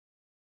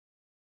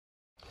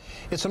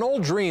It's an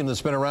old dream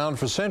that's been around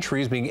for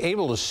centuries, being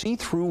able to see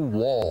through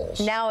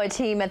walls. Now a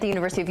team at the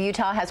University of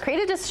Utah has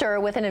created a stir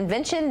with an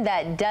invention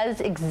that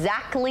does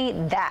exactly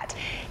that.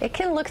 It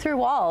can look through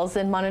walls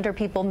and monitor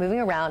people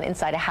moving around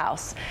inside a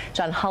house.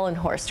 John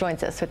Hollenhorst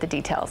joins us with the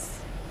details.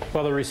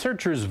 Well, the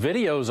researchers'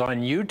 videos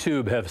on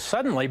YouTube have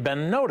suddenly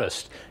been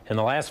noticed. In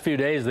the last few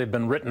days, they've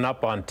been written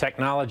up on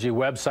technology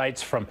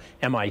websites from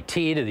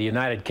MIT to the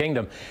United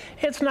Kingdom.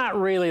 It's not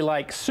really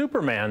like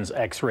Superman's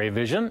X-ray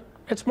vision.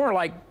 It's more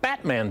like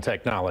Batman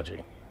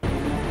technology.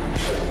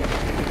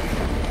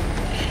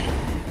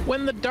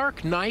 When the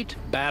Dark Knight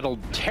battled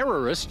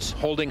terrorists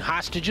holding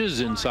hostages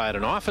inside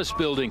an office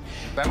building,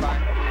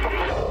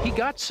 he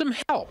got some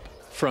help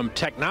from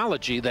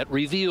technology that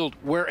revealed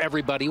where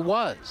everybody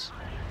was.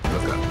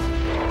 Look up.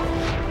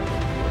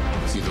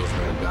 See those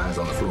red guys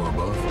on the floor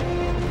above?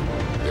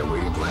 They're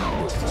waiting for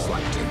help with the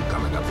SWAT team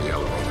coming up the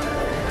elevator.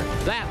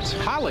 That's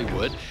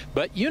Hollywood,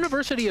 but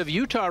University of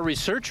Utah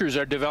researchers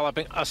are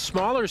developing a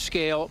smaller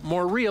scale,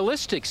 more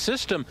realistic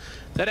system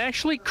that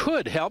actually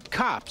could help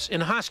cops in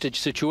hostage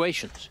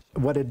situations.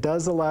 What it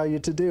does allow you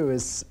to do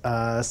is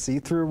see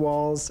through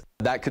walls.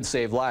 That could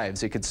save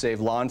lives. It could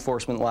save law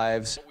enforcement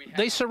lives.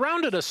 They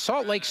surrounded a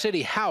Salt Lake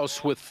City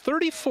house with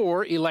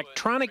 34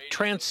 electronic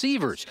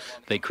transceivers.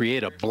 They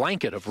create a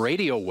blanket of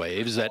radio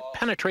waves that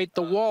penetrate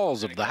the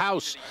walls of the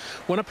house.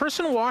 When a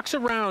person walks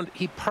around,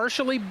 he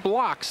partially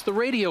blocks the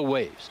radio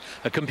waves.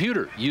 A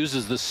computer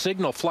uses the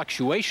signal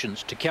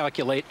fluctuations to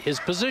calculate his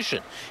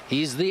position.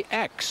 He's the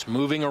X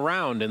moving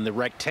around in the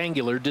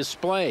rectangular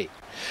display.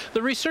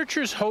 The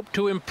researchers hope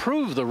to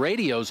improve the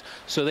radios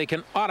so they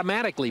can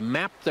automatically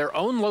map their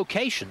own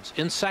locations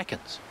in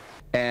seconds.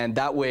 And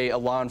that way a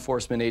law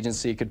enforcement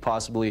agency could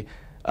possibly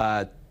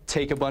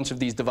take a bunch of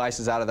these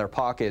devices out of their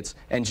pockets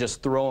and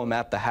just throw them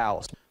at the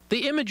house.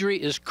 The imagery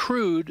is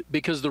crude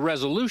because the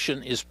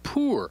resolution is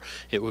poor.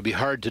 It would be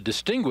hard to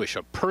distinguish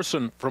a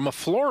person from a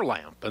floor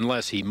lamp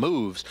unless he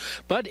moves.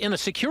 But in a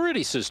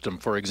security system,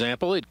 for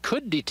example, it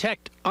could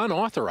detect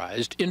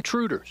unauthorized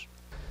intruders.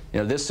 You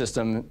know, this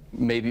system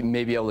may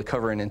be able to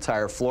cover an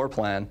entire floor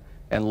plan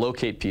and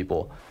locate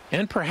people.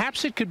 And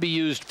perhaps it could be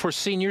used for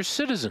senior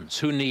citizens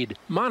who need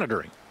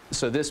monitoring.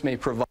 So this may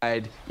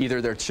provide either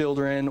their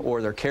children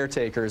or their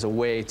caretakers a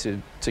way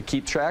to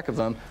keep track of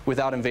them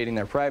without invading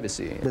their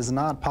privacy. It is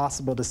not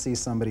possible to see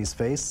somebody's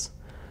face.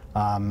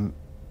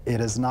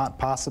 It is not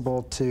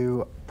possible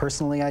to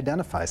personally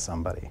identify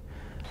somebody.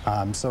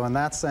 So in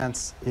that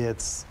sense,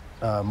 it's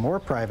more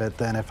private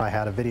than if I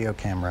had a video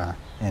camera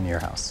in your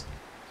house.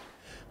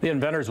 The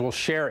inventors will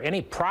share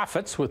any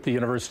profits with the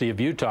University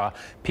of Utah.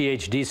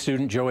 PhD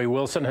student Joey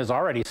Wilson has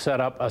already set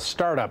up a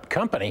startup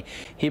company.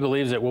 He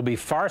believes it will be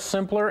far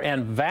simpler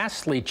and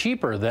vastly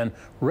cheaper than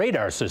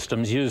radar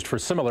systems used for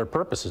similar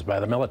purposes by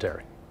the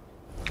military.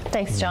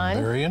 Thanks, John.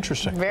 Very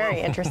interesting. Very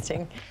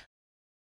interesting.